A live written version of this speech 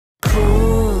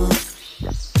cool.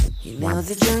 You know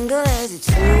the jungle has its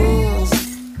rules,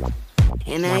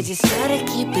 and I just gotta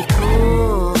keep it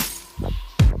cool.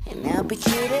 And I'll be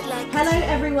treated like. Hello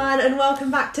everyone and welcome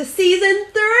back to season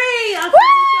 3 of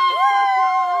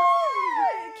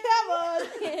Come on!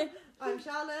 I'm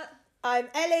Charlotte. I'm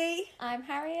Ellie. I'm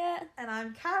Harriet. And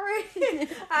I'm Carrie. And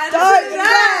Don't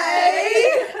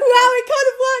today! Wow, it kind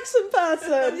of works in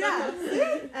person. Yeah.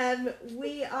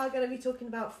 We are going to be talking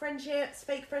about friendships,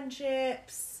 fake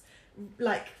friendships,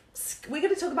 like we're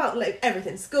going to talk about like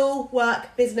everything: school,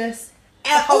 work, business,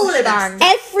 all of that.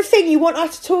 Everything you want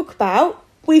us to talk about,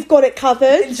 we've got it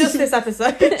covered. In just this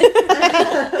episode.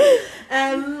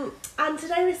 And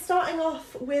today we're starting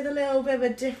off with a little bit of a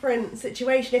different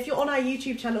situation. If you're on our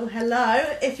YouTube channel, hello.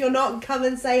 If you're not, come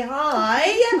and say hi.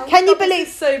 Can you believe? This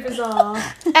is so bizarre.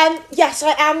 Yes,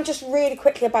 I am just really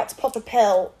quickly about to pop a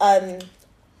pill.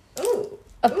 Ooh.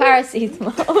 Of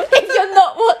paracetamol. If you're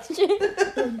not watching.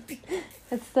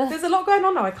 There's a lot going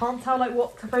on now. I can't tell like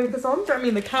what to focus on. Do you know what I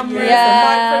mean? The cameras,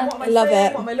 Yeah. the microphone, what am I Love saying,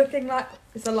 it. what am I looking like?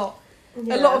 It's a lot.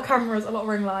 Yeah. A lot of cameras, a lot of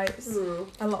ring lights.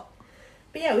 A lot.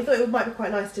 But yeah, we thought it might be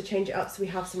quite nice to change it up so we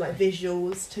have some like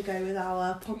visuals to go with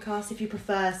our podcast. If you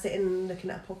prefer sitting and looking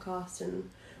at a podcast and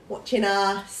watching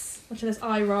us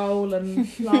eye roll and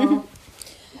laugh.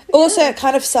 Also, it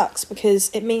kind of sucks because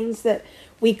it means that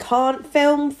we can't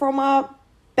film from our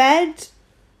bed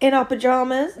in our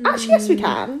pyjamas. Actually, yes, we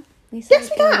can. Yes,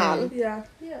 we can. Yeah.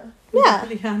 We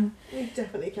Definitely can. We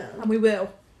definitely can. And we will.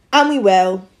 And we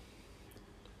will.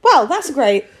 Well, that's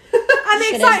great. And the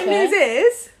exciting news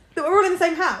is that we're all in the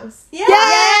same house.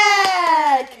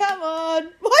 Yeah! Come on.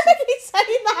 Why do I keep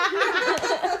saying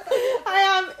that? I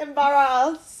am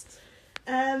embarrassed.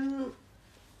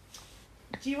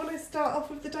 Do you want to start off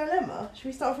with the dilemma? Should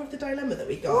we start off with the dilemma that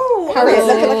we got? Oh, Harriet,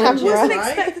 look at the I camera. wasn't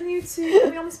expecting you to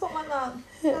put me on the spot like that.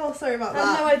 Oh, sorry about that.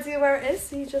 I have no idea where it is,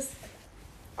 so you just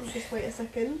wait a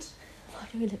second. Why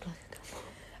do we look like a couple?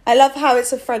 I love how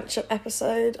it's a friendship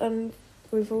episode and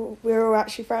we're all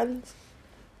actually friends.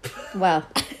 Well,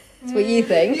 that's what you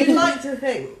think. You'd like to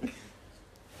think.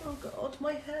 Oh God,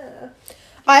 my hair.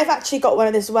 I've actually got one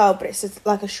of this as well, but it's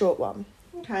like a short one.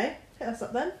 Okay, hit us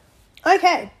up then.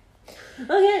 Okay.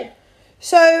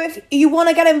 So if you want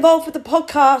to get involved with the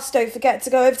podcast, don't forget to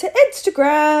go over to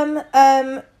Instagram.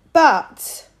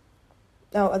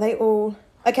 Are they all...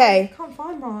 Okay. I can't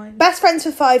find mine. Best friends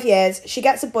for 5 years. She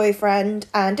gets a boyfriend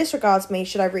and disregards me.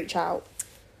 Should I reach out?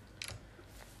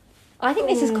 I think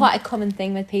this is quite a common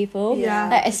thing with people. Yeah,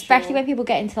 like, especially when people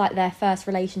get into like their first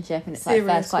relationship and it's like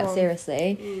Serious first quite one.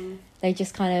 seriously. They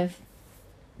just kind of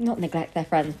not neglect their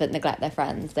friends, but neglect their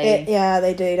friends. They do, I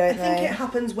don't think they? it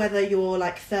happens whether you're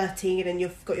like 13 and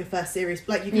you've got your first serious,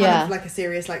 like you kind of like a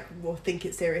serious, like, or think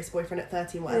it's serious boyfriend at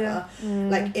 13, whatever.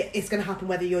 Like it's going to happen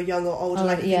whether you're young or old.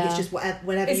 Like I think it's just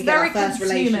whenever It's you get very that first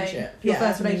consuming, relationship. your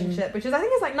first relationship, which is I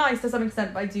think is like nice to some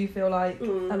extent, but I do feel like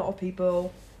Mm. a lot of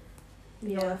people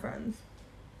ignore their friends.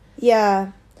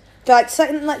 Yeah. Like,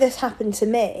 something like this happened to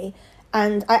me,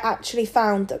 and I actually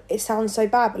found that it sounds so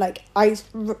bad, but, like, I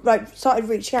started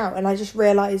reaching out, and I just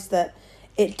realised that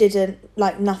it didn't,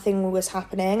 like, nothing was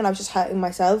happening, and I was just hurting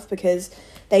myself, because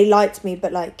they liked me,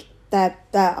 but, like, their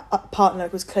partner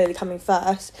was clearly coming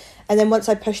first, and then once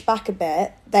I pushed back a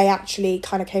bit, they actually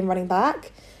kind of came running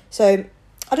back. So,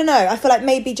 I don't know, I feel like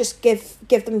maybe just give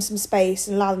them some space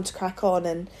and allow them to crack on,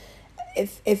 and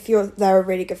if they're a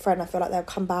really good friend, I feel like they'll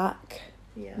come back.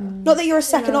 Yeah. Not that you're a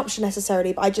second option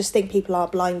necessarily, but I just think people are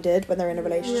blinded when they're in a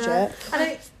relationship.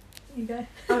 And You go.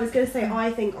 I was going to say,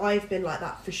 I think I've been like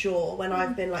that for sure. When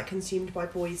I've been like consumed by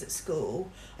boys at school,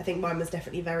 I think mine was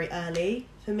definitely very early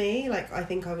for me. Like I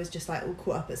think I was just like all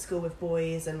caught up at school with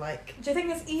boys and like. Do you think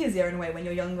it's easier in a way when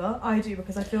you're younger? I do,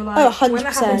 because I feel like 100%. when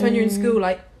it happens when you're in school,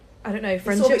 like I don't know,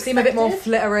 friendships sort of seem a bit more expected.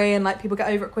 flittery and like people get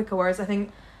over it quicker. Whereas I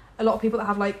think a lot of people that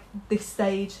have like this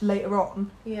stage later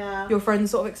on, Yeah. your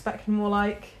friends sort of expect more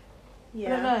like I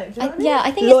don't know. Do you know what I mean? Yeah,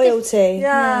 I think Loyalty.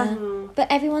 Yeah. Mm. But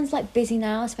everyone's like busy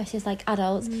now, especially as like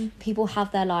adults. People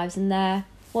have their lives, and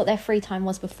what their free time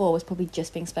was before was probably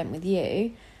just being spent with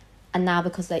you, and now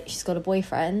because like she's got a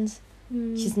boyfriend,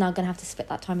 she's now gonna have to split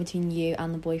that time between you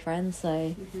and the boyfriend.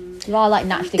 So you are like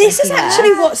naturally. This is gonna see actually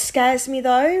less. what scares me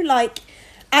though. Like,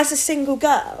 as a single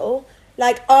girl,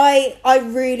 like I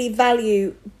really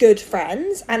value good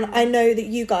friends, and I know that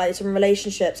you guys are in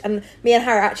relationships, and me and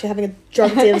Harry are actually having a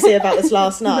drunk DMC about this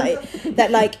last night,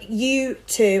 that like you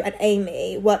two and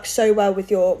Amy work so well with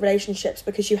your relationships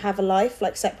because you have a life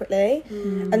like separately,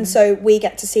 and so we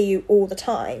get to see you all the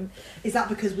time. Is that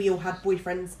because we all had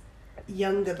boyfriends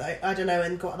younger though? I don't know,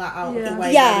 and got that out of the Yeah.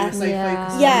 way. Yeah. We were so Yeah.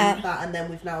 focused Yeah. on that, and then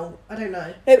we've now, I don't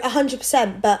know. No,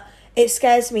 100%, but it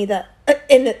scares me that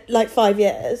in like 5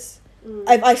 years,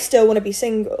 if I still want to be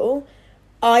single,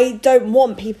 I don't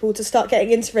want people to start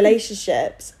getting into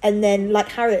relationships and then, like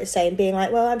Harriet is saying, being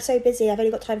like, well, I'm so busy, I've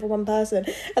only got time for one person,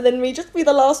 and then we just be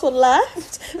the last one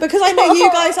left. Because I know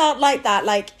you guys aren't like that.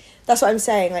 Like, that's what I'm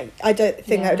saying. Like, I don't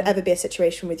think that would ever be a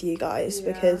situation with you guys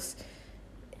because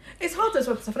it's hard as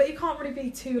well because I feel like you can't really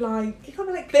be too like, you can't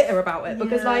be like bitter about it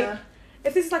because like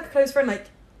if this is like a close friend, like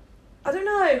I don't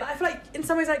know, like, I feel like in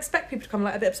some ways I expect people to come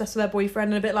like a bit obsessed with their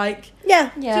boyfriend and a bit like do you know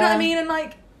what I mean, and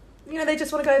like, you know, they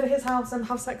just want to go over his house and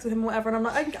have sex with him or whatever, and I'm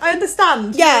like, I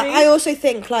understand. Yeah, you know what I mean? I also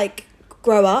think, like,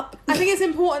 grow up. I think it's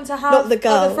important to have Not the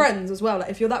girl. other friends as well. Like,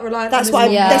 if you're that reliant That's on what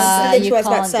this I'm, one this is person, literally what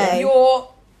I was about to say.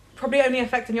 you're probably only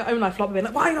affecting your own life a lot, being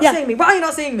like, why are you not seeing me? Why are you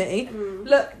not seeing me?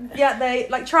 Look, they,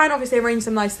 like, try and obviously arrange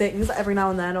some nice things like, every now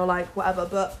and then or, like, whatever,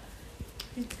 but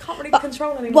you can't really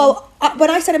control anymore. Well, when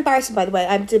I said embarrassing, by the way,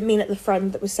 I didn't mean it the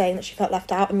friend that was saying that she felt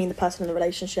left out. I mean the person in the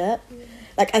relationship.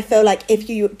 Like, I feel like if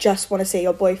you just want to see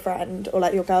your boyfriend or,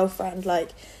 like, your girlfriend, like,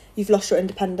 you've lost your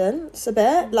independence a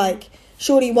bit. Like,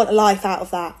 surely you want a life out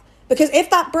of that. Because if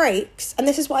that breaks, and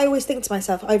this is what I always think to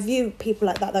myself, I view people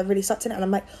like that really sucked in it, and I'm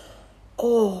like,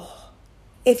 oh,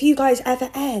 if you guys ever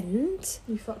end,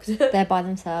 You fucked it. They're by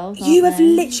themselves. you aren't have they?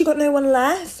 literally got no one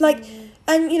left. Like,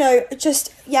 and, you know,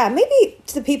 just, maybe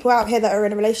to the people out here that are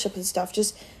in a relationship and stuff,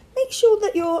 just make sure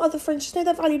that your other friends just know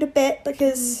they're valued a bit,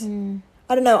 because...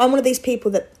 I don't know, I'm one of these people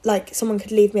that, like, someone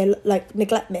could leave me, like,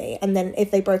 neglect me, and then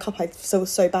if they broke up, I'd feel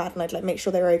so bad, and I'd, like, make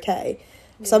sure they were okay.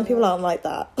 Some people aren't like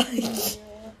that. I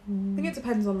think it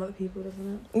depends on other people,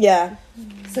 doesn't it? Yeah.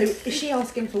 So is she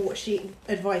asking for what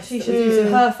advice She that should we use it. do?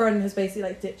 Her friend has basically,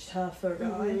 like, ditched her for a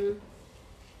guy.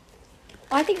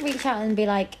 I think reach out and be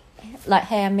like,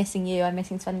 hey, I'm missing you, I'm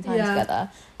missing spending time together.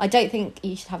 I don't think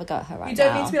you should have a go at her right now. You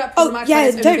don't need to be, like, Oh, problematic. yeah,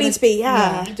 it's only don't gonna need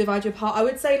to be, divide you apart. I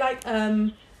would say, like,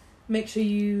 make sure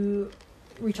you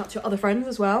reach out to your other friends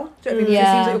as well. Do you know what I mean? Because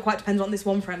it seems like you're quite dependent on this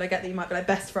one friend. I get that you might be like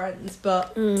best friends,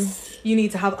 but you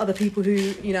need to have other people who,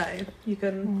 you know, you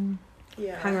can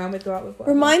hang around with, go out with.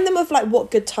 Whatever. Remind them of, like,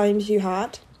 what good times you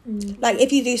had. Like,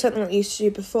 if you do something that you used to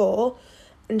do before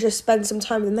and just spend some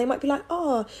time with them, they might be like,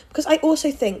 oh, because I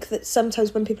also think that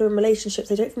sometimes when people are in relationships,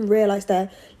 they don't even realise they're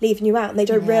leaving you out, and they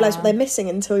don't realise what they're missing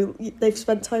until they've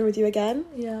spent time with you again.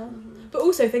 Yeah. But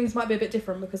also things might be a bit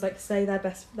different because, like, say their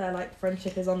like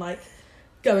friendship is on, like,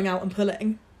 going out and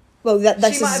pulling. Well, She might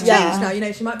have changed now, you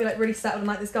know. She might be, like, really settled and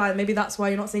like this guy, and maybe that's why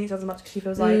you're not seeing each other as much, because she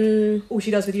feels like all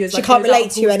she does with you is, she like, can't goes out relate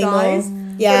and to you pulls anymore.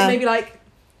 guys. Yeah. Whereas maybe, like,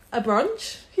 a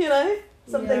brunch, you know,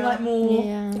 something like more.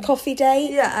 Yeah. A coffee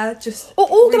date. Yeah, just Or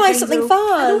organise something rekindle.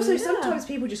 fun. And also sometimes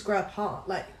people just grow apart.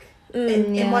 Like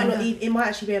it might not. It might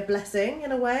actually be a blessing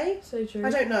in a way. So true. I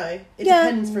don't know. It Yeah.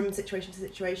 depends from situation to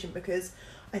situation, because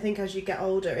I think as you get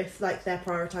older, if, like, they're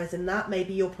prioritising that,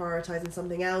 maybe you're prioritising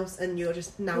something else, and you're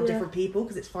just now different people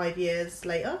because it's 5 years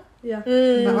later. Yeah.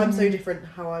 Like, I'm so different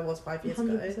how I was 5 years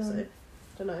ago. 100%. So I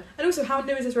don't know. And also, how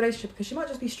new is this relationship? Because she might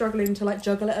just be struggling to, like,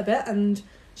 juggle it a bit, and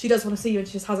she does want to see you, and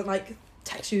she just hasn't, like,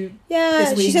 text you. Yeah,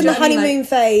 this week. she's Do in you the know what I mean? honeymoon Like,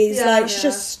 phase. yeah. Like, she's Yeah.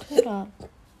 just... Hold on.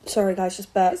 Sorry, guys,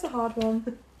 just burped. It's a hard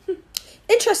one.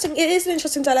 Interesting. It is an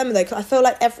interesting dilemma, though, because I feel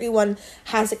like everyone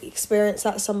has experienced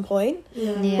that at some point.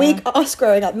 Yeah. Us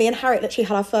growing up, me and Harriet literally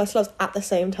had our first loves at the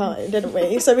same time, didn't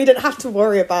we? So we didn't have to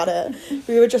worry about it.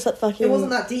 We were just like fucking... It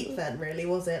wasn't that deep then, really,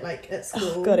 was it? Like, at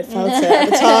school. Oh, God, it felt it at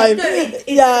the time.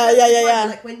 Yeah.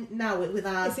 Like, when now with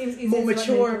our It seems easier more to, like,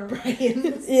 mature make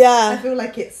brains, I Yeah. feel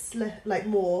like it's like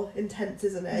more intense,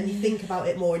 isn't it? And you think about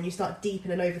it more, and you start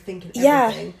deepening and overthinking Yeah.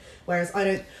 everything. Whereas I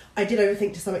did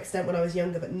overthink to some extent when I was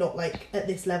younger, but not, like, at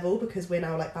this level, because we're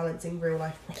now, like, balancing real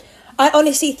life problems. I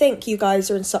honestly think you guys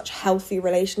are in such healthy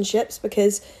relationships,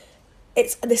 because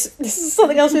it's this is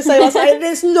something else we say last night.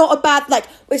 It's not a bad, like,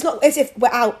 it's not as if we're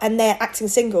out and they're acting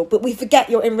single, but we forget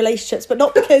you're in relationships, but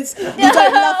not because you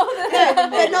don't love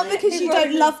but not because you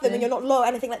don't love them and you're not loyal or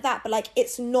anything like that, but, like,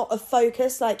 it's not a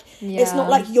focus. Like, it's not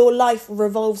like your life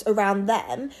revolves around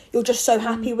them. You're just so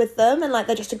happy with them, and, like,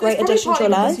 they're just a great It's probably addition to your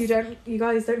partly because life. you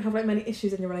guys don't have, like, many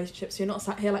issues in your relationship, so you're not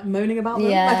sat here, like, moaning about them.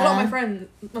 Yeah. Like, a lot of my friends.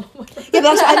 Yeah, but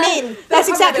that's what I mean. That's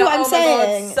they'll exactly probably what be I'm like,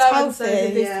 saying. Oh It's my God, so-and-so did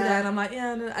healthy. this Yeah. today, and I'm like,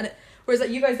 yeah, no, and whereas, like,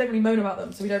 you guys don't really moan about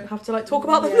them, so we don't have to, like, talk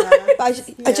about them. Yeah.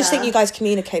 But I just think you guys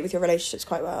communicate with your relationships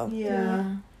quite well.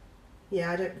 Yeah.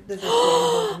 I don't. There's no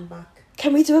holding back.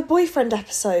 Can we do a boyfriend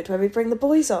episode where we bring the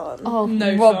boys on? Oh,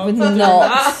 No Rob would chance.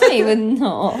 not. He would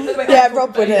not. Yeah,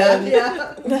 Rob wouldn't.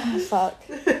 Yeah. Fuck.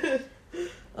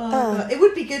 God. It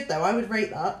would be good though. I would rate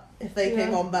that if they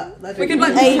came on, but I don't We could, know.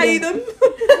 like, Hey. pay them.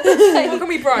 How can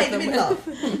we bribe Pay them in them?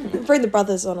 love. Bring the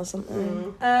brothers on or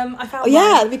something. I found. Oh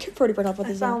yeah, we could probably bring our I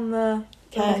brothers on. found the.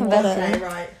 Okay, Come got back. it. Okay,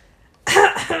 right.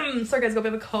 Sorry guys, got a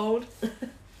bit of a cold.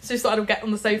 So just thought I'd get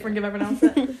on the sofa and give everyone else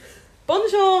it.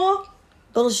 Bonjour!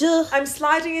 Bonjour. I'm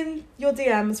sliding in your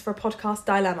DMs for a podcast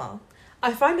dilemma.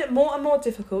 I find it more and more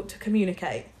difficult to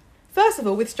communicate. First of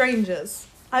all, with strangers.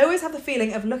 I always have the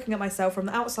feeling of looking at myself from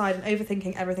the outside and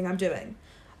overthinking everything I'm doing.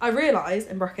 I realise,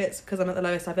 in brackets, because I'm at the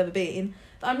lowest I've ever been,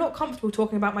 that I'm not comfortable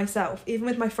talking about myself, even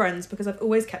with my friends, because I've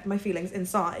always kept my feelings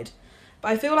inside.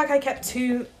 But I feel like I kept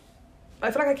too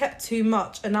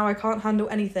much, and now I can't handle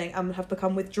anything and have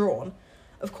become withdrawn.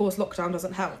 Of course, lockdown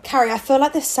doesn't help. Carrie, I feel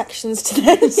like there's sections to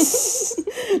this.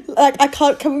 Like, I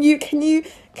can't. Can you?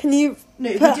 No,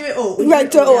 we do it all. Right,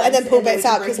 do it all, and then pull we bits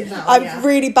can out break because it down, I'm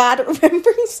really bad at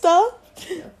remembering stuff.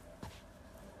 Yeah.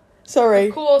 Sorry.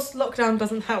 Of course, lockdown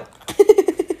doesn't help.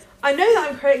 I know that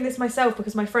I'm creating this myself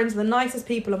because my friends are the nicest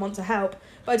people and want to help,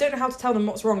 but I don't know how to tell them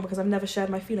what's wrong because I've never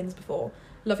shared my feelings before.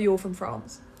 Love you all from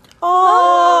France.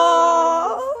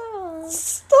 Oh,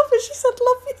 stop it! She said,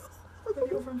 "Love you." Love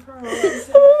you all from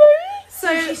France.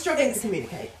 So she's struggling to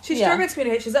communicate. She's struggling to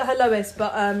communicate. She's at her lowest,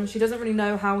 but she doesn't really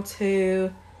know how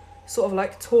to sort of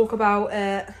like talk about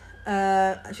it.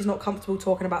 She's not comfortable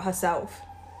talking about herself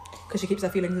because she keeps her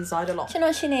feelings inside a lot. Do you know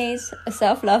what she needs? A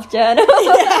self-love journal.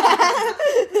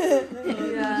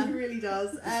 Yeah. She really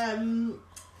does.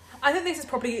 I think this is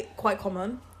probably quite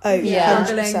common. Oh Yeah.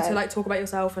 Struggling 100%. to like talk about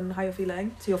yourself and how you're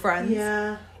feeling to your friends.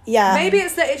 Yeah. Yeah. Maybe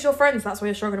it's that it's your friends that's what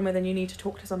you're struggling with, and you need to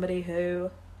talk to somebody who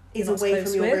Is you're not away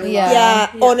supposed from your with. real Yeah. life. Yeah,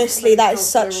 Yeah. honestly, that is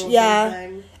Counselor such or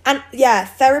something. And yeah,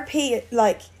 therapy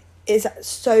like is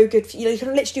so good for you. You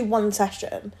can literally do one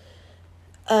session.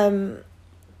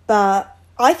 But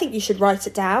I think you should write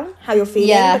it down how you're feeling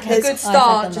Yeah, A because good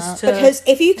start second just that. to because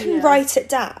if you can Yeah. write it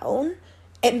down,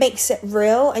 it makes it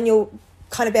real, and you'll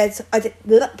kind of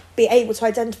be able to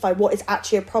identify what is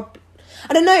actually a problem.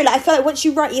 I don't know, like I feel like once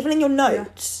you write, even in your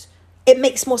notes, it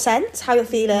makes more sense how you're It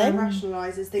feeling.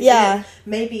 rationalises things. Yeah.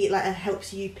 Maybe like it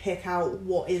helps you pick out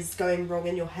what is going wrong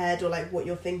in your head or like what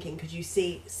you're thinking because you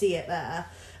see it there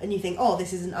and you think, oh,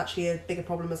 this isn't actually a bigger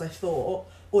problem as I thought,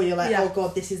 or you're like, Yeah. oh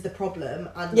god, this is the problem,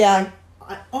 and Yeah.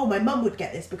 oh, my mum would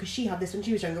get this because she had this when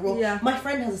she was younger. Well, Yeah. my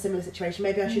friend has a similar situation.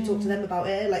 Maybe I should talk to them about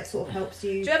it. Like, sort of helps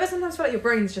you. Do you ever sometimes feel like your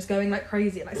brain's just going like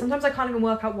crazy? Like sometimes I can't even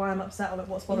work out why I'm upset or like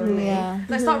what's bothering me. Yeah.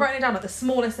 And I start writing it down like the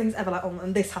smallest things ever, like, oh,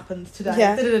 and this happened today.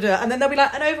 Yeah. Da-da-da-da. And then there'll be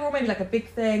like an overall maybe like a big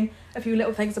thing, a few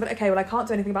little things. But okay, well I can't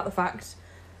do anything about the fact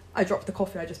I dropped the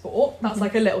coffee I just bought. That's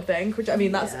like a little thing, which I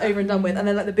mean that's Yeah. over and done with. And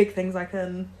then like the big things I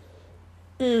can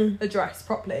address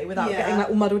properly without Yeah. getting like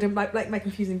all muddled in like my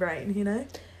confusing brain, you know?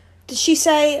 Did she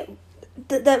say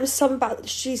that there was some about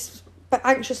she's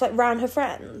anxious like round her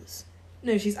friends?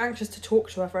 No, she's anxious to talk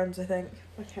to her friends, I think.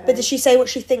 Okay. But did she say what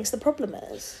she thinks the problem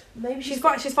is? Maybe She's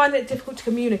finding it difficult to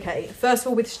communicate. First of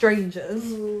all, with strangers,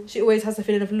 she always has the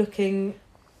feeling of looking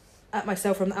at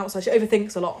myself from the outside. She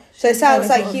overthinks a lot. So it sounds She's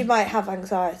like you might have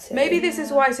anxiety. Maybe this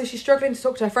is why. So she's struggling to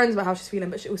talk to her friends about how she's feeling,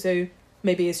 but she also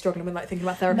maybe is struggling with like thinking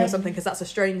about therapy or something because that's a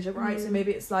stranger, right? So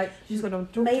maybe it's like she's going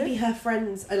to talk Maybe to. her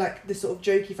friends are like the sort of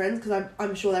jokey friends because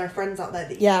I'm sure there are friends out there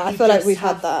that Yeah, I you feel like just we've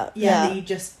had that. Yeah. that you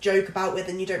just joke about with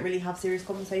and you don't really have serious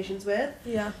conversations with.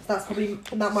 Yeah. So that's probably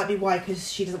that might be why,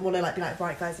 because she doesn't want to like be like,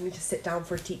 right guys, I need to sit down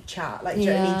for a deep chat. Like, do you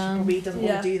know what I mean? She Yeah. probably doesn't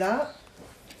want to do that.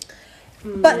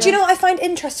 But do you know what I find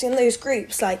interesting in those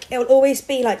groups? Like, it will always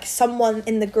be like someone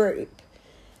in the group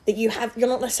that you're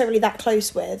not necessarily that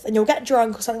close with, and you'll get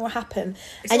drunk or something will happen,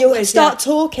 and you'll always, start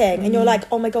talking, and you're like,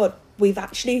 oh my god, we've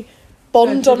actually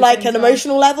bond through on the like same an stuff.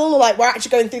 emotional level, or like we're actually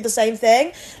going through the same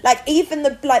thing. Like even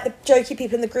the jokey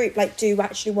people in the group like do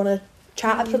actually want to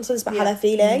chat sometimes about how they're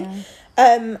feeling.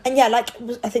 And yeah, like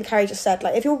I think Harry just said,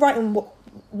 like if you're writing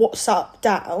what's up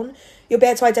down, you'll be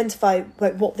able to identify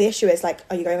like what the issue is. Like,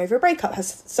 are you going over a breakup?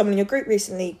 Has someone in your group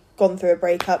recently gone through a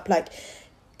breakup? Like,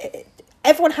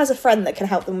 everyone has a friend that can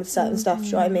help them with certain stuff. Do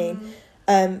you know what I mean?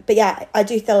 But yeah, I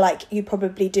do feel like you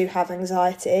probably do have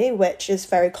anxiety, which is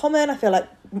very common. I feel like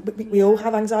we all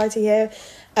have anxiety here.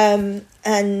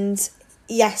 And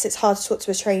yes, it's hard to talk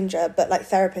to a stranger, but like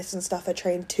therapists and stuff are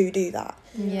trained to do that.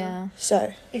 Yeah.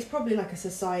 So It's probably like a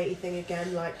society thing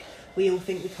again. Like, we all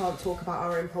think we can't talk about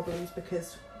our own problems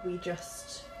because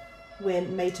we're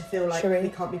made to feel like Sure. we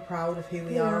can't be proud of who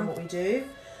we are and what we do.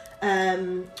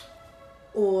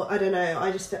 Or I don't know.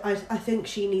 I think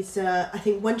she needs to. I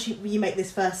think once you make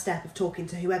this first step of talking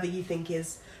to whoever you think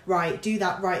is right, do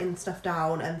that writing stuff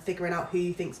down and figuring out who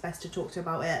you think's best to talk to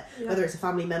about it, whether it's a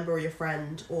family member or your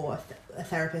friend or a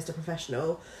therapist, a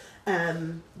professional.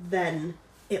 Then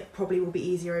it probably will be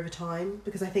easier over time,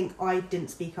 because I think I didn't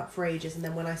speak up for ages, and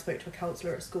then when I spoke to a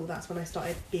counsellor at school, that's when I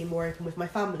started being more open with my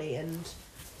family, and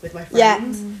with my Yeah.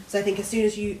 friends. So I think as soon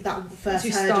as that first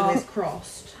You hurdle start. is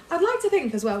crossed. I'd like to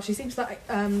think as well, she seems like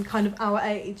kind of our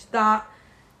age, that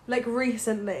like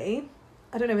recently,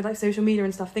 I don't know, with like social media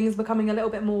and stuff, things are becoming a little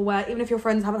bit more where even if your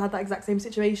friends haven't had that exact same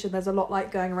situation, there's a lot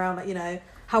like going around like, you know,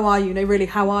 how are you? No, really,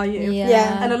 how are you?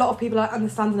 Yeah. And a lot of people are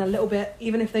understanding a little bit,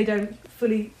 even if they don't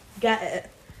fully get it,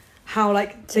 how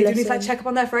like they do need to like listen. check up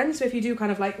on their friends. So if you do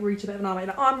kind of like reach a bit of an arm,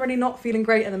 like, oh, I'm really not feeling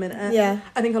great at the minute. Yeah.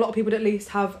 I think a lot of people at least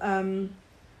have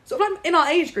sort of like in our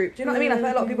age group, do you know what I mean? I feel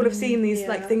like a lot of people have seen these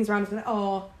like things around and like,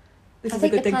 oh, this I is a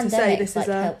think good the thing to pandemic say. This like is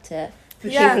a helped it.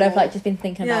 Yeah. People have like just been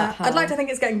thinking about how. I'd like to think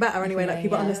it's getting better anyway, like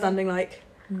people Yeah. understanding like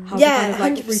how Yeah, to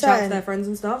kind of like reach out to 100%. their friends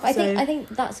and stuff. I think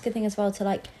that's a good thing as well to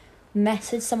like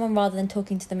message someone rather than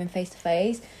talking to them in face to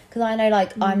face, because I know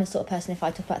like I'm the sort of person, if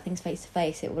I talk about things face to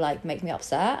face, it will like make me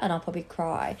upset and I'll probably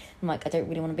cry. I'm like, I don't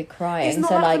really want to be crying. it's not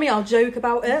so that like for me. I'll joke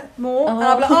about it more, and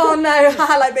I'll be like, oh no,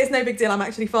 like but it's no big deal. I'm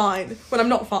actually fine when I'm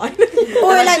not fine. Or And it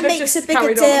I like should have makes a just bigger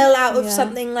carried deal on. out of Yeah.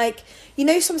 something, like, you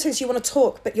know, sometimes you want to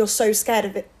talk but you're so scared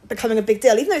of it becoming a big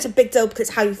deal, even though it's a big deal because it's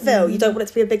how you feel. You don't want it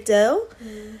to be a big deal.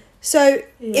 So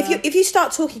if you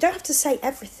start talking, you don't have to say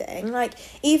everything. Like,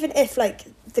 even if like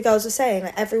the girls are saying,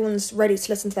 like, everyone's ready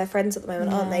to listen to their friends at the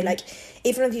moment, aren't they? Like,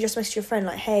 even if you just message your friend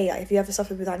like, hey, like, have you ever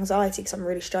suffered with anxiety, because I'm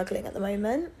really struggling at the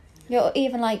moment. yeah, or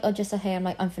even like, or just say, hey,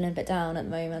 I'm feeling a bit down at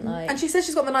the moment, like. And she says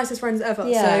she's got the nicest friends ever.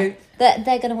 yeah, So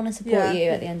they're gonna want to support Yeah. you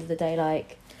at the end of the day,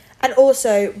 like. And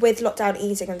also with lockdown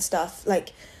easing and stuff, like,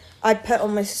 I put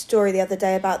on my story the other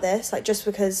day about this, like, just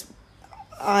because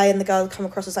I and the girl come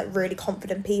across as like really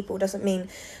confident people doesn't mean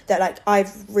that like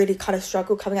I've really kind of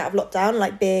struggled coming out of lockdown,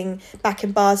 like being back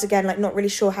in bars again, like not really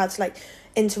sure how to like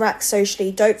interact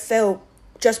socially. Don't feel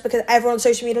just because everyone on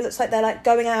social media looks like they're like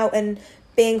going out and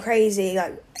being crazy,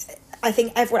 like I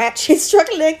think everyone actually is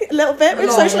struggling a little bit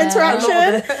with social A lot interaction.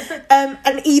 of it.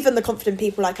 And even the confident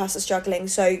people like us are struggling,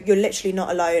 so you're literally not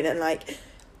alone. And like,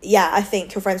 yeah, I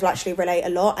think your friends will actually relate a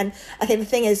lot. And I think the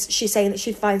thing is, she's saying that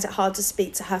she finds it hard to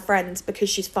speak to her friends because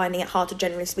she's finding it hard to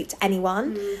generally speak to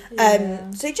anyone.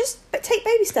 So just take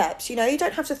baby steps, you know. You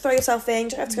don't have to throw yourself in, you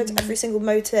don't have to go to every single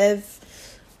motive,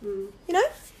 you know.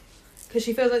 Because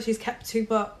she feels like she's kept too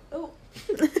much. Oh,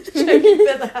 joking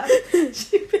bit there.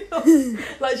 She feels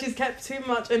like she's kept too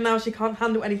much, and now she can't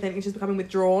handle anything, and she's becoming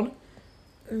withdrawn.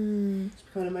 It's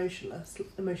becoming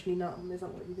emotionally numb. Is that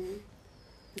what you mean?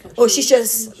 Or she's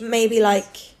just maybe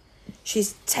like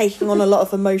she's taking on a lot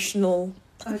of emotional.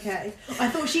 Okay, I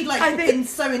thought she'd like I think- been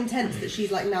so intense that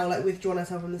she's like now like withdrawn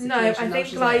herself from the No, situation. I now think,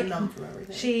 she's like, numb from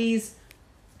everything. She's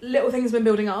little things have been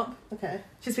building up. Okay.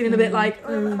 She's feeling a bit like,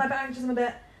 am I a bit anxious? I'm a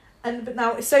bit, but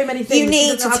now it's so many things. You she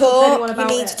need doesn't to have tell anyone talk. You about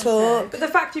need it. to talk. But the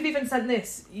fact you've even sent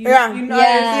this, you Yeah. know,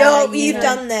 Yeah. You've know.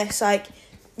 done this, like,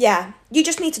 yeah. You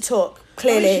just need to talk. I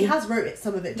mean, Clearly, she has wrote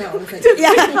some of it down. hasn't she?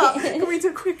 Yeah. Can we do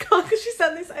a quick cut? Because she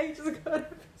sent this ages ago.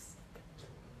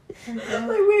 Like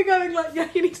we're going like, yeah,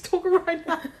 you need to talk right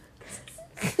now.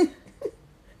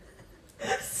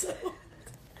 So,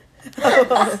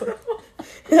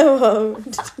 Oh.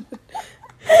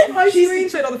 I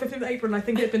screenshot on the 15th of April, and I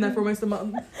think it had been there for almost a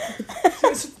month. So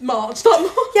it's March, not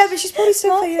March. Yeah, but she's probably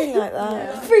still feeling like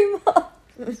that. 3 months.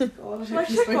 God, Should I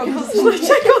she's check spoken on? to Should I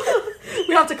check on?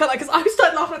 We have to cut that because I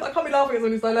started laughing. I can't be laughing at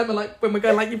someone's dilemma. Like when we're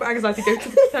going, like you've got anxiety, go to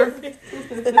therapy.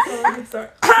 Sorry.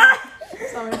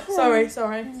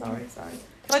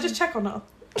 Can I just check on her?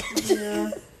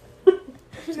 Yeah. I'm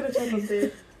just gonna check on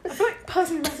Steve. I feel like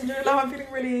personally messaging her now. I'm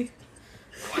feeling really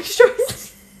quite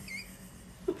stressed.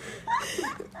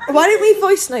 Why don't we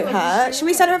voice note her? Should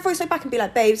we send her a voice note back and be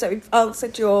like, babes, like, we've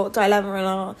answered your dilemma and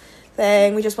our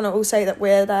thing. We just want to all say that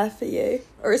we're there for you.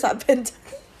 Or is that been...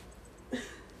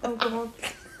 Oh god.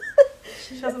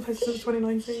 She hasn't posted since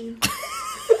 2019.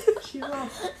 She's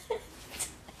off.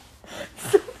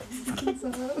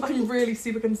 I'm really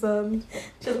super concerned.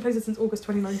 She hasn't posted since August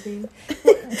 2019.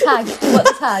 Tag. What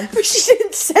the tag? But she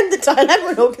didn't send the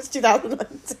dilemma in August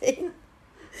 2019.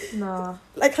 Nah.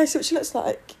 Like, can I see what she looks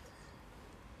like?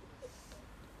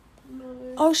 No.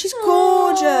 Oh, she's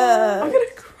gorgeous. I'm gonna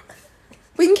cry.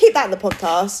 We can keep that in the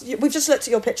podcast. We've just looked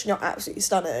at your picture and you're absolutely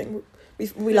stunning.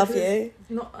 We love you.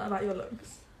 Not about your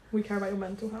looks. We care about your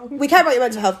mental health. We care about your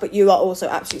mental health, but you are also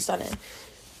absolutely stunning.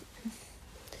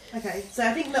 Okay, so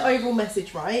I think the overall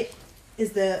message, right,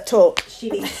 is that Talk. she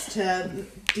needs to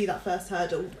do that first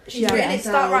hurdle. She's Yeah. written it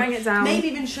Start down. writing it down. Maybe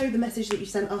even show the message that you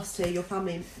sent us to your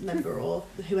family member or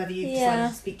whoever you Yeah. decided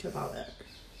to speak to about it.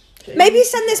 Maybe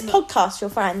send this podcast to your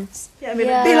friends. Yeah, I mean,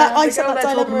 Yeah. Be like, I the sent girl that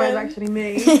they're talking dilemma about in. is actually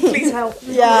me. Please help.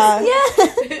 Yeah.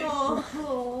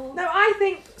 No, I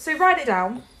think so. Write it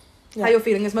down Yeah. how you're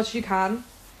feeling as much as you can,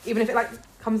 even if it like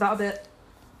comes out a bit.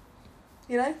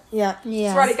 you know? Yeah.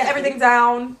 Just write it, get everything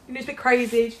down. You need to be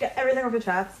crazy, just get everything off your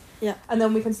chest. Yeah. And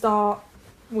then we can start,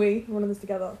 one of us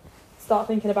together, start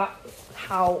thinking about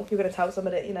how you're going to tell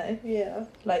somebody, you know? Yeah.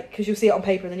 Like, because you'll see it on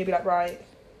paper and then you'll be like, right.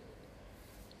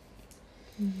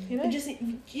 You know? You just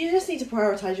need to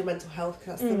prioritise your mental health,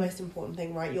 because that's the most important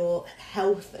thing, right? Your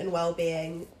health and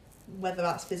well-being, whether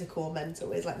that's physical or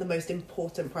mental, is like the most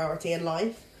important priority in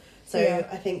life. So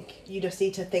I think you just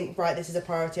need to think, right, this is a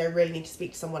priority. I really need to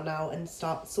speak to someone now and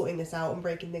start sorting this out and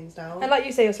breaking things down. And like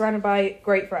you say, you're surrounded by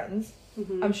great friends.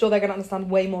 Mm-hmm. I'm sure they're going to understand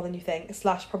way more than you think, /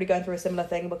 probably going through a similar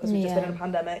thing because we've just been in a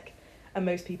pandemic and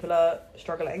most people are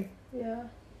struggling. Yeah.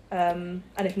 And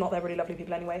if not, they're really lovely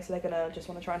people anyway, so they're going to just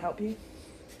want to try and help you.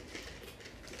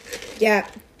 Yeah.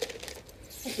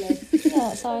 Lovely. Yeah,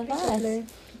 that sounds nice.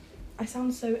 I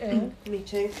sound so ill. Me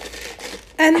too.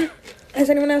 Has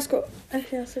anyone else got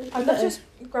anything else? I'd love to just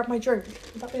grab my drink.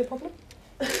 Would that be a problem?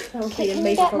 That would be a Can you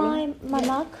major get problem. my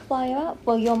mug while you're up?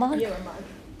 Well, your mug. Yeah, a mug.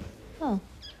 Oh.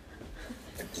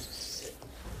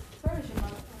 Where is your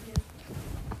mug?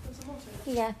 There's some water.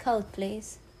 Yeah, cold,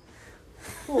 please.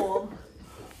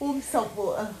 Warm salt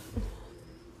water.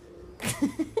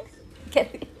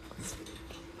 Get me.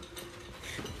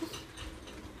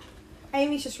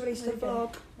 Amy's just released a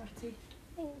vlog. Ratty.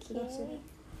 Thank you.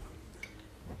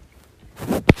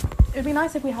 It'd be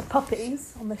nice if we had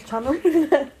puppies on this channel.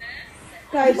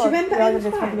 Guys, do you remember Amy's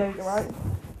yoga, Banks? right?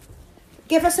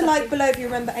 Give us a like below if you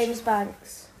remember Amy's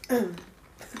Banks.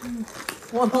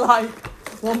 One like.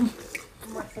 One.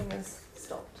 My fingers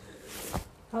stopped.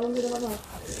 How long did I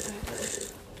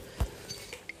have?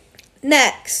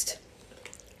 Next.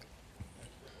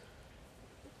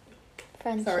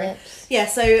 Friendships. Yeah,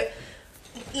 so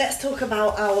let's talk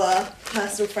about our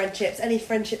personal friendships. Any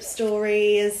friendship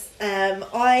stories?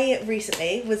 I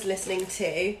recently was listening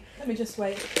to... Let me just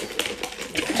wait.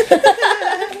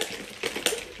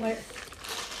 Wait.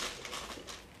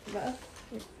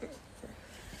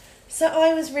 So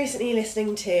I was recently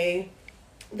listening to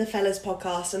the Fellas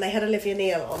podcast and they had Olivia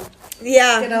Neal on.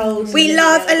 Yeah. Good old We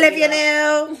love Olivia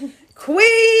Neal.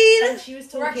 Queen. And she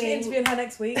was We're actually talking... interviewing her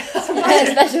next week.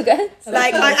 Special guest.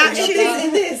 Like, I actually...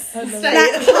 in this state.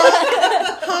 Like,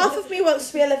 half of me wants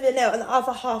to be Olivia Neal and the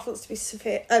other half wants to be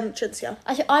Sophia Trincia.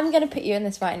 Actually, I'm going to put you in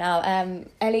this right now.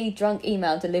 Ellie drunk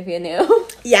emailed Olivia Neal.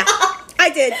 Yeah,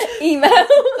 I did. Email.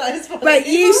 That is funny. Right,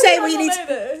 you say what you need to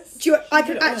to... Do you, I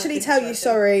can actually tell you,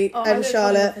 sorry, I don't follow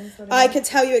Charlotte. my Finsta I anymore. could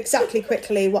tell you exactly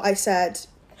quickly what I said.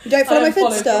 You don't follow my I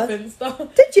unfollowed Finsta? your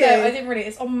Finsta. Did you? No, I didn't really.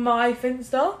 It's on my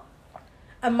Finsta.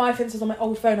 And my Finsta's on my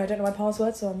old phone. I don't know my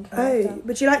password, so I'm... Oh,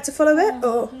 would you like to follow it?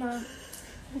 Or No.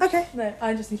 okay. No,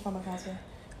 I just need to find my password.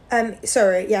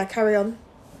 Sorry. Yeah, carry on.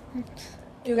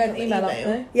 You'll get an email up, Email.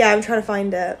 no? Yeah, I'm trying to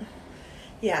find it.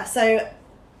 Yeah, so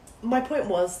my point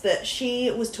was that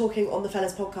she was talking on the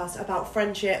Fellas podcast about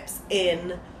friendships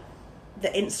in the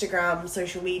Instagram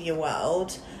social media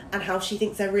world and how she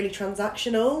thinks they're really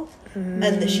transactional and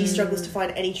that she struggles to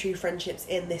find any true friendships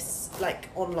in this like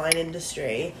online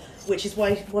industry, which is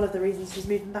why one of the reasons she's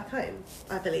moving back home,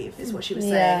 I believe, is what she was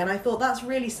saying. Yeah. And I thought that's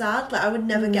really sad. Like I would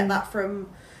never get that from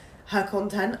her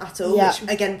content at all, Yeah. which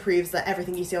again proves that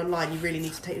everything you see online you really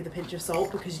need to take with a pinch of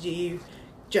salt, because do you know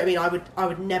what I mean? I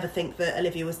would never think that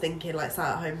Olivia was thinking, like,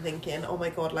 sat at home thinking, oh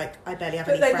my god, like, I barely have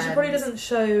But any like, friends. she probably doesn't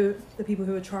show the people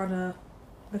who are trying to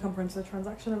become friends with her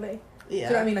transactionally. Yeah. Do you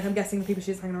know what I mean? Like, I'm guessing the people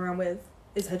she's hanging around with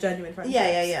is her genuine friends.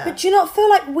 Yeah. But do you not feel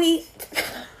like we...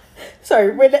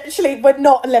 Sorry, we're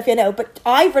not Olivia Neal, but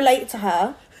I relate to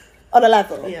her on a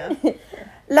level. Yeah.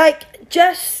 Like,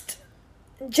 just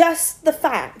the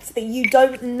fact that you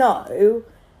don't know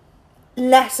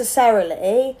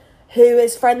necessarily who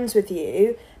is friends with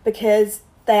you because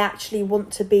they actually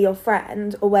want to be your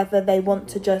friend, or whether they want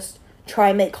to just try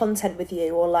and make content with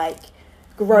you or like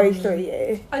grow through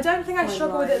you. I don't think I Fine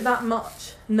struggle with line. it that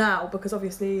much now, because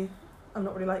obviously I'm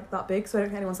not really like that big, so I don't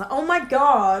think anyone's like, oh my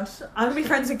god, I'm gonna be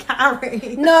friends with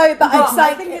Carrie. No, but it's I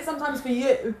like... think it's sometimes for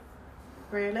you.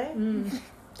 Really? And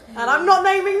I'm not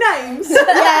naming names.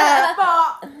 Yeah.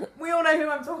 But we all know who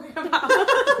I'm talking about.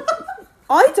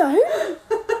 I don't.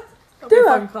 That'll Do be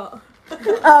a I? fun cut.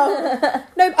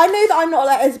 No, I know that I'm not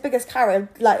like as big as Karen,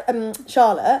 like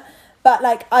Charlotte, but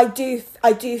like I do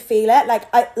feel it. Like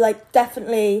I like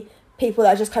definitely people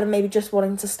that are just kind of maybe just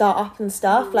wanting to start up and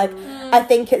stuff. Like I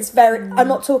think it's very. I'm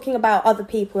not talking about other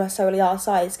people necessarily our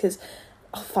size, because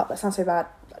oh fuck, that sounds so bad.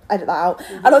 Edit that out.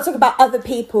 I'm not talking about other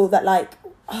people that like.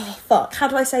 Oh fuck, how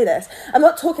do I say this? I'm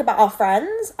not talking about our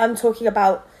friends. I'm talking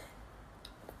about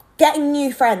getting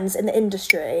new friends in the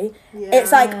industry. Yeah.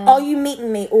 It's like, are you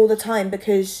meeting me all the time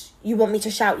because you want me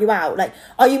to shout you out? Like,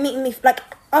 are you meeting me like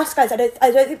us guys, I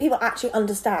don't think people actually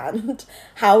understand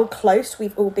how close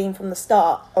we've all been from the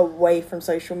start away from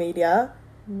social media.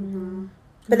 Mm-hmm.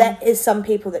 But there is some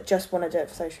people that just want to do it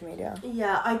for social media.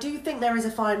 Yeah, I do think there is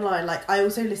a fine line. Like, I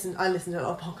listen to a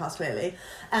lot of podcasts, clearly.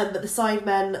 But the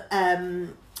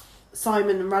Sidemen,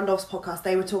 Simon and Randolph's podcast,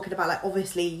 they were talking about, like,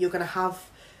 obviously you're going to have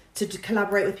to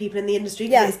collaborate with people in the industry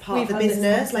because it's part of the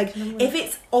business. Like, if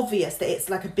it's obvious that it's,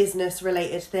 like, a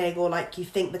business-related thing, or, like, you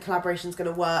think the collaboration's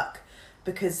going to work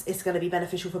because it's going to be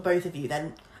beneficial for both of you,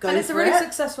 then go for it. And it's a really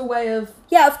successful way of...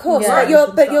 Yeah, of course.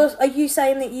 Yeah. Are you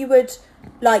saying that you would,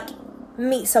 like,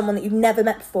 meet someone that you've never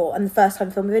met before and the first time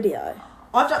film a video?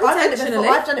 I've done it before.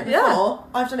 Yeah.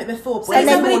 I've done it before. But And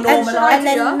it's more normalised.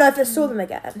 then never saw them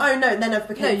again. Oh no, then I've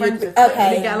become friends with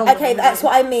them. Okay, that's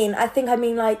what I mean. I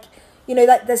mean, like, you know,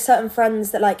 like, there's certain friends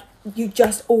that, like,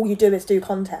 all you do is do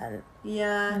content.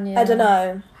 Yeah. I don't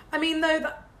know. I mean, though,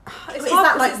 that... It's Is hard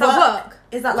that like because it's work?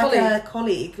 Is that like a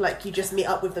colleague? Like, you just meet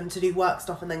up with them to do work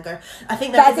stuff and then go... I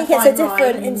think it's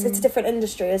a different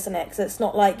industry, isn't it? Because it's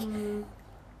not like...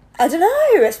 I don't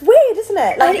know. It's weird, isn't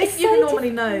it? Like, Like, if you normally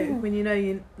know when you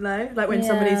know, like when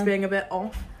somebody's being a bit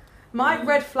off. My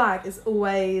red flag is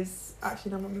always...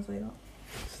 Actually, no, I'm not going to say that.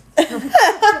 There we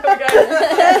go.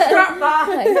 Scrap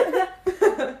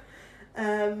that.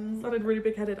 Sounded really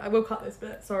big-headed. I will cut this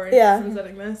bit. Sorry. Yeah. I'm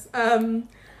setting this. I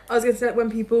was going to say,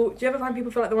 when people... Do you ever find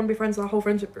people feel like they want to be friends with a whole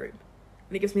friendship group?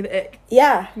 And it gives me the ick.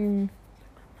 Yeah. Yeah.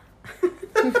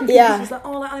 She was like,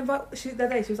 oh, like, she was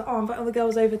like, oh, I'm inviting all the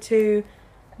girls over to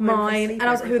mine. And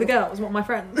I was like, who are the girls? What, my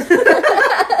friends?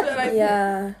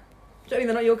 Yeah. Do you mean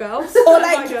they're not your girls? Or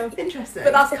like, interesting.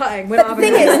 But that's cutting. We're but not the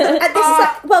having thing is, it. and this is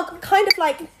like, well, kind of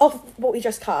like off what we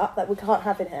just cut, that we can't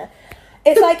have in here.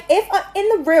 It's like, if I, in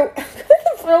the real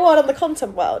world, on the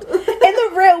content world, in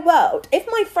the real world, if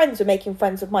my friends were making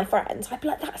friends with my friends, I'd be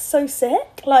like, that's so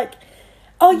sick. Like,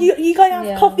 oh, you go and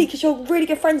have coffee because you're really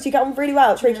good friends, you get on really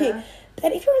well, it's really cute. But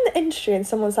then if you're in the industry and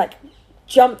someone's like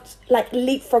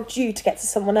leapfrogged you to get to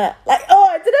someone else, like, oh,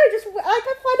 I don't know, just I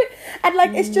can find it, and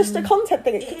like, it's just a content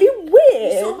thing. It could be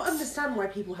weird. You sort of understand why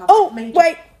people have. Oh, major...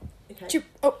 wait. Okay.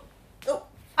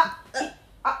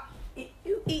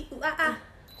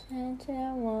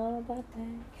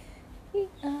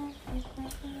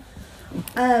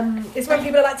 It's when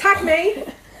people are like, tag me.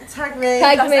 Tag me.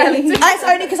 It's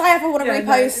only because I ever want to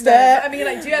repost it. I mean,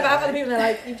 like, do you ever have other people that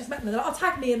are like, you've just met them, they're like, oh,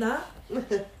 tag me in that.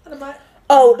 And I'm like,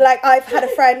 oh, like, I've had a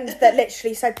friend that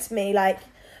literally said to me, like,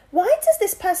 why does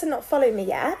this person not follow me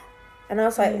yet? And I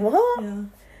was like, what? Yeah.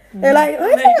 They're like,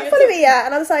 why do they not follow me yet?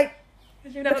 And I was like,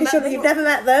 because you've never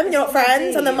met them, you're not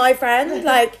friends, and they're my friend.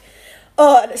 Like,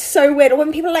 oh, it's so weird. Or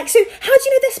when people are like, so how do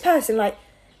you know this person? Like,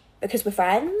 because we're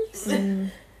friends.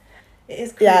 It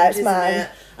is crazy, yeah, it's isn't mad. it?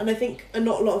 And I think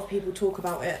not a lot of people talk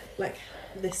about it, like,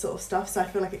 this sort of stuff, so I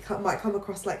feel like it might come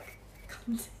across like...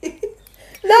 No,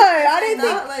 I don't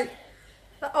think...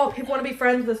 Like, oh, people want to be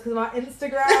friends with us because of our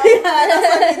Instagram.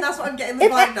 yeah, that's what I'm getting the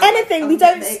if vibe now. anything, like, we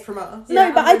don't... the ick from us. No,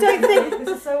 Yeah, but I don't think...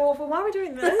 This is so awful. Why are we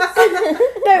doing this? No,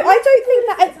 I don't think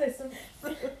that...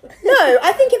 No,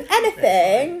 I think if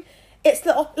anything, it's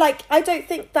the... Like, I don't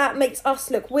think that makes us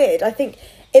look weird. I think,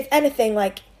 if anything,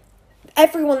 like,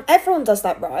 everyone does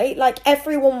that, right? Like,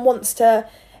 everyone wants to...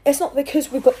 It's not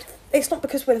because we're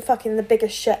the fucking the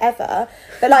biggest shit ever,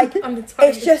 but like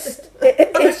it's just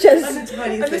I'm the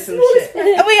tiniest little shit.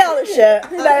 We are the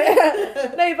shit.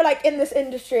 No, but like in this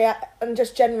industry and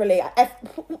just generally,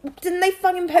 didn't they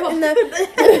fucking put in the?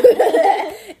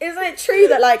 Isn't it true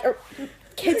that like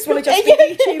kids want to just be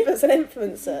YouTubers and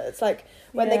influencers? Like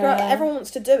when they grow up, everyone wants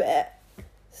to do it.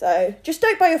 So just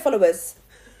don't buy your followers.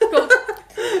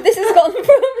 This has gone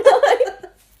from like.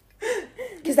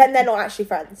 Because then they're not actually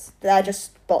friends. They're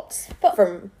just bots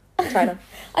from China.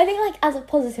 I think, like, as a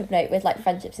positive note with, like,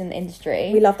 friendships in the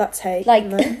industry... We love that take. Like,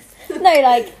 no,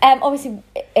 like, obviously,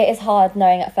 it is hard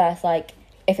knowing at first, like,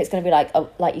 if it's going to be,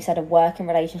 like you said, a working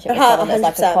relationship with someone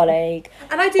that's, like, a colleague.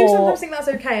 And I do sometimes think that's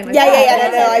okay. And Yeah,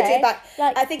 okay. I do back.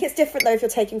 Like, I think it's different, though, if you're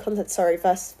taking content,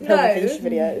 versus filming YouTube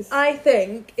videos. I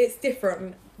think it's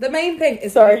different. The main thing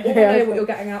is Sorry, you want to know what you're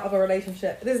getting out of a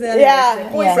relationship. This is the Yeah.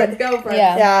 boyfriend, girlfriend,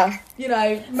 Yeah. you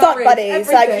know, Fuck marriage, buddies,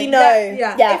 everything. like, you know.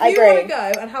 Yeah, if I you agree. want to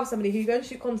go and have somebody who you go and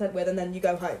shoot content with and then you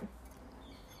go home.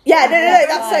 Yeah, no,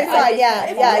 that's so I fine. think Yeah,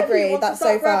 If I one of you agree. wants to That's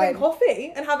start so grabbing fine.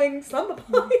 coffee and having slumber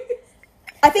parties.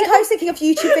 I think I was thinking of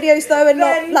YouTube videos, though, and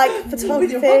not, like,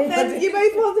 photography. Then you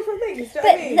both want different things. Do you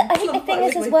know what I mean? I think the thing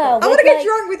is as well... I want to get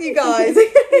drunk with you guys.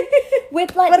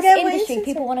 With, like, Wanna this go away? industry,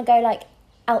 people want to go, like,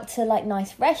 out to, like,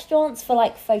 nice restaurants for,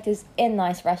 like, photos in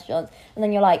nice restaurants. And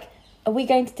then you're like, are we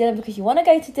going to dinner because you want to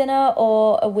go to dinner?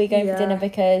 Or are we going for dinner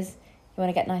because you want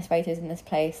to get nice photos in this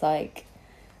place? Like...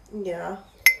 Yeah.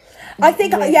 I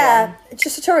think, Weird yeah,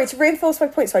 just sorry, to reinforce my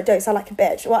point so I don't sound like a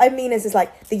bitch, what I mean is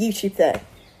like the YouTube thing.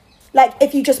 Like,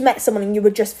 if you just met someone and you were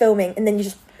just filming and then you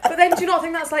just... But then do you not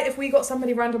think that's like if we got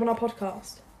somebody random on our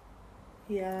podcast?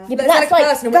 Yeah. Yeah, but that's like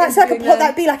person and That's we're like interviewing them.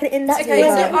 that'd be like an interview. Okay,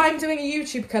 so like- I'm doing a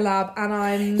YouTube collab and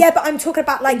I'm yeah, but I'm talking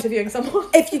about like interviewing someone.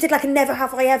 if you did like a never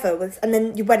have I ever with, and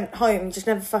then you went home, you just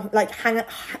never fucking like hang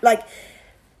like.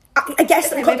 I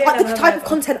guess Okay, the, maybe the never have type I of ever.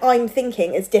 content I'm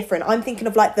thinking is different. I'm thinking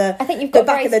of like the I think you've the got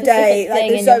back very of the day, specific like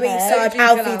thing the in your Zoe head. Sard, Zoe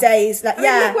Alfie collab. days, like I mean,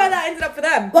 yeah. look where that ended up for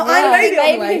them. Well, Well, I'm I'm baby on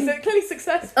the maybe- way, so clearly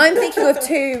successful. I'm thinking of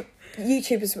two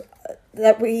YouTubers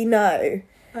that we know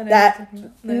I know that what you're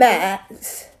talking about. No.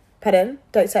 met. Pardon?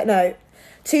 Don't say no.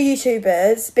 Two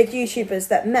YouTubers, big YouTubers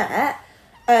that met,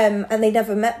 and they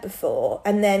never met before,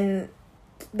 and then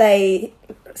they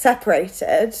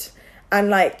separated, and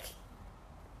like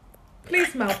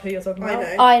Please mouth who you're talking I about.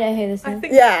 know. I know who this I is.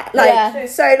 think yeah, like Yeah.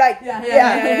 so like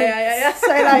yeah. So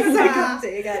like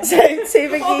Guilty again. so two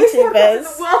big Oh, this YouTubers.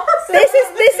 podcast This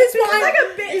is what It's like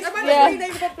I'm. a bitch. I'm Yeah. actually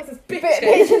naming the podcast as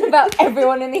bitches. Bitches about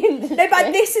everyone in the industry. No,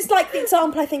 but this is like the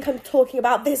example I think I'm talking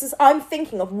about. I'm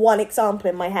thinking of one example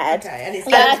in my head. Okay, and it's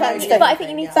Yeah, I totally think- but I think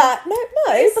you need different, But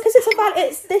no,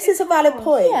 because this is a valid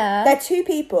point. Yeah. They're two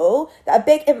people that are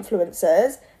big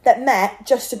influencers that met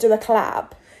just to do a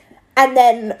collab, and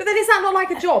then But then is that not like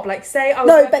a job? Like, say I was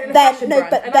No, working but in a then- fashion no, brand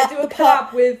but and I that- do a the part-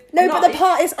 collab with no, but the Nike.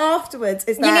 part is afterwards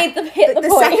is You that need to hit the the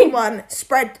point. second one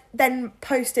then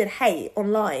posted hate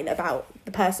online about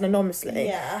the person anonymously.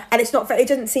 Yeah. and it's not very. It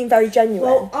doesn't seem very genuine.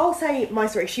 Well, I'll say my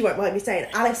story. She won't mind me saying.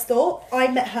 Alice Thorpe. I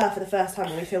met her for the first time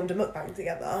when we filmed a mukbang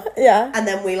together, yeah. and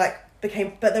then we like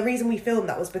became. But the reason we filmed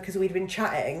that was because we'd been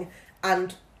chatting,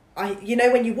 and you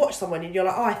know, when you watch someone and you're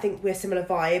like, oh, I think we're similar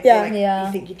vibe. Yeah. or, like, Yeah.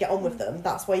 You think you'd get on with them.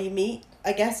 That's why you meet,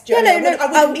 I guess. Yeah, Generally, no, I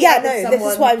wouldn't meet up with This is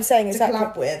someone what I'm saying to exactly.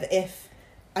 collab with if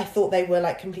I thought they were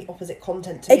like complete opposite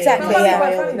content to me. Exactly, But and that's yeah.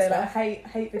 quite style funny and though, stuff. like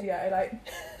hate video,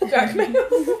 like Jack Mail.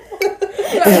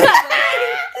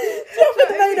 Put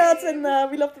the Maynards in there.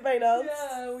 We love the Maynards.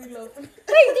 Yeah, we love them. Wait,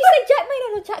 did you say Jack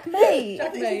Maynard or Jack May? I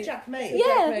think it's Jack May.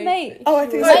 Yeah, May. mate. Oh, I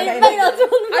think it was Right, Maynards. Maynard's on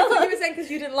I the thought you were saying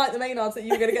because you didn't like the Maynards that you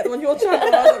were going to get them on your channel.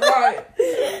 And I was like, right,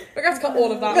 we're going to cut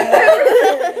all of that.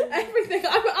 Everything.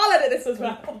 I'll edit this as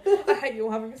well. I hate you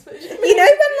all having this vision. You know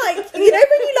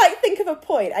when you like think of a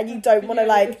point and you don't want to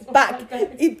like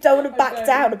you don't want to back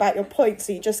down about your point,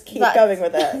 so you just keep That's- going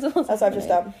with that's it. what's As I've just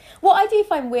done. What I do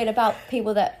find weird about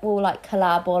people that will like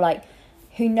collab or like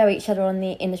who know each other on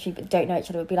the industry but don't know each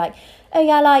other would be like, oh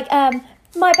yeah, like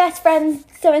my best friend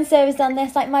so and so has done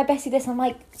this, like my bestie this. I'm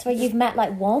like, so you've met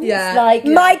like once, Yeah. like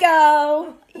My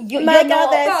girl. you're my not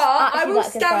God, there's- But I actually will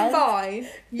that good stand friends. by.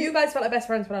 You guys felt like best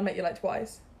friends when I met you like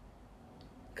twice.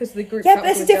 Because the group. Yeah, chat but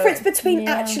there's a was difference going. between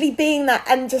Yeah. actually being that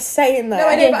and just saying that. No,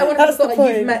 I know, but I want to That's thought the like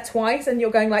you've point. met twice and you're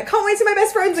going like, can't wait to see my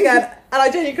best friends again. And I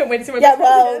genuinely couldn't wait to see my Yeah, best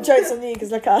friends well, again. jokes on you because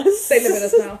look at us. They live with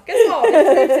us now. Guess what?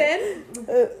 It's moved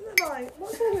in. Right,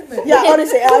 what's wrong with me? Yeah,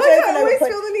 honestly, I Why do don't I know always what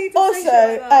feel point. the need to say shit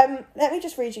like Also, that? let me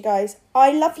just read you guys.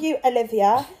 I love you,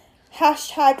 Olivia.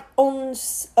 Hashtag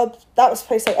that was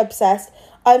supposed to say obsessed.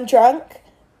 I'm drunk,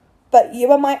 but you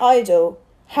are my idol.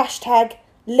 Hashtag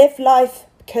live life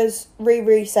because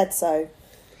Riri said so.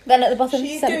 Then at the bottom,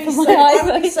 She's sent doing for so. my I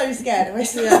would eyes. be so scared if I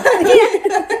see Yeah,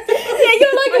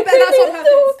 you're like I a bet that's what premium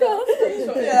happens.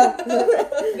 stalker. Yeah.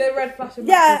 The red flashing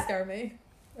Yeah. yeah. scare me.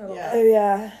 A lot. Yeah. Oh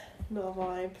yeah. Not a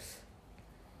vibe.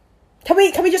 Can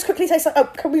we just quickly say something?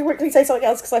 Can we quickly say something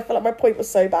else? Because I feel like my point was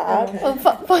so bad. Okay. Well,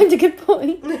 find a good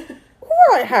point. All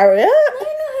right, Harriet.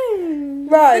 I know.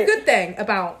 Right. The good thing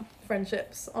about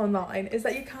friendships online is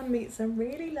that you can meet some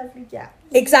really lovely gaps.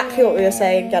 Exactly what we were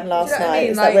saying again Do last you know what night. I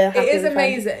mean? Is Like, that we're happy it is with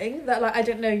friends. amazing that like I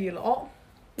didn't know you lot.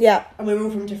 Yeah. And we're all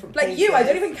from different Like places. you, I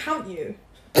don't even count you.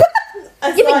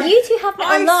 Yeah, but you two have met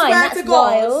I online. swear That's to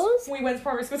God, wild. we went to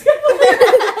primary school together.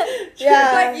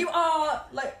 Yeah. Like you are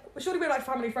like surely we're like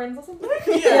family friends or something.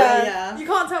 Yeah. You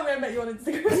can't tell me I met you on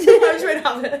Instagram. I'm sure I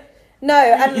have it. No,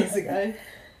 and Years ago.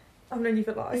 I've known you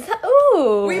for like.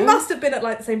 Ooh. We must have been at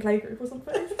like the same playgroup or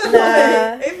something.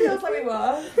 Nah. It feels like we were.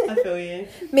 I feel you.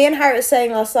 me and Harriet were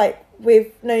saying last night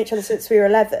we've known each other since we were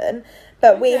 11,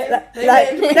 but we Okay.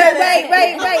 like Maybe.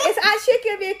 wait. It's actually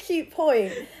going to be a cute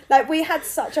point. Like we had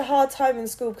such a hard time in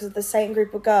school because of the same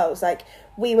group of girls. Like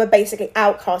we were basically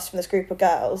outcast from this group of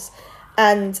girls,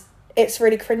 and it's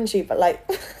really cringy. But like.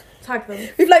 Tag them.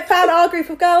 We've like found our group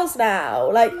of girls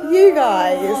now, like you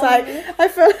guys. Like I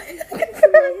feel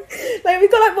like we've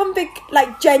got like one big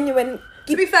like genuine.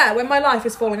 To be fair, when my life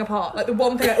is falling apart, like the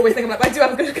one thing I always think I'm like, I do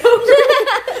have a good girl.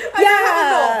 I do have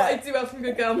a lot, but I do have some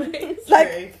good girl mates.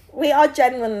 Like we are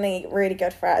genuinely really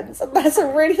good friends, and that's a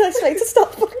really nice way to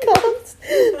start the podcast.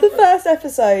 The first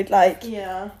episode, like,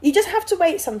 Yeah, you just have to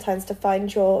wait sometimes to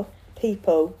find your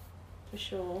people. for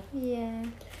sure. Yeah.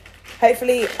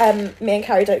 Hopefully, me and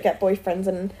Carrie don't get boyfriends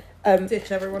and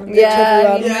Ditch everyone. And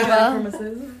Yeah. everyone. Yeah.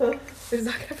 Promises.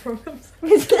 Exactly promises.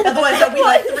 Otherwise, there'll be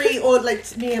like 3 or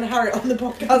like me and Harriet on the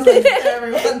podcast. Like,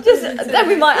 everyone. Then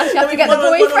we might actually have to get the One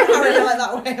on boyfriend. Harriet like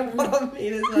that way, and one on me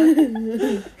this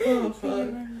way. Oh,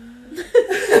 fun.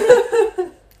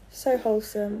 So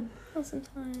wholesome. Awesome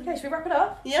time. Okay, should we wrap it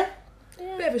up? Yeah.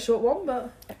 Bit of a short one,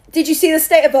 but Did you see the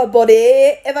state of her body?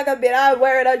 If I could be out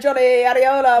wearing a Johnny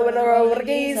Ariola with a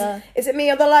Rodriguez. Is it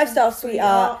me or the lifestyle,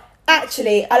 sweetheart?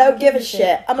 Actually, I don't give a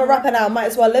shit. I'm a rapper now, might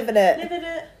as well live in it. Live in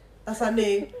it. That's our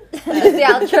new. That's the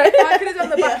outro. I could have done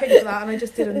the back end of that, and I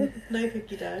just didn't. No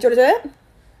cookie dough. Do you want to do it?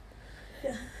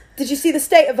 Yeah. Did you see the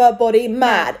state of her body?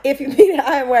 Mad. If you mean it,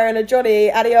 I'm wearing a Johnny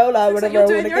Ariola Looks with like a you're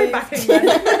doing your own Rodriguez. backing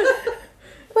then.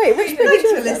 Wait, which bit Thanks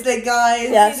did for you listening, guys.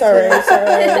 Yeah, sorry. Do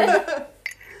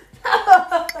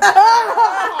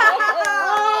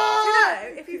you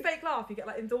know, if you fake laugh, you get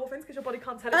like endorphins because your body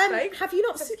can't tell it's fake. Have you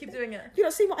not You have to seen? keep doing it. Have you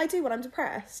not seen what I do when I'm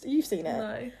depressed? You've seen it.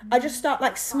 No. I just start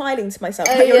like smiling to myself.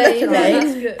 Oh, Like, you're yeah, looking yeah, at me,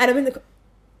 that's good. and I'm in the.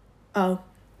 Oh,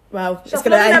 well, it's Shut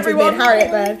gonna up, end with me and everyone.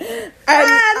 Harriet then.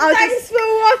 Thanks for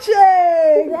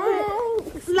watching.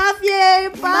 Love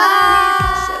you.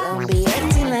 Bye. So don't be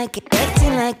acting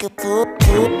like a fool.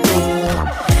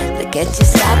 Look at you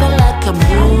sobbing like a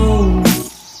moon.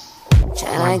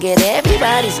 Tryna get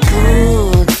everybody's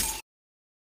cool.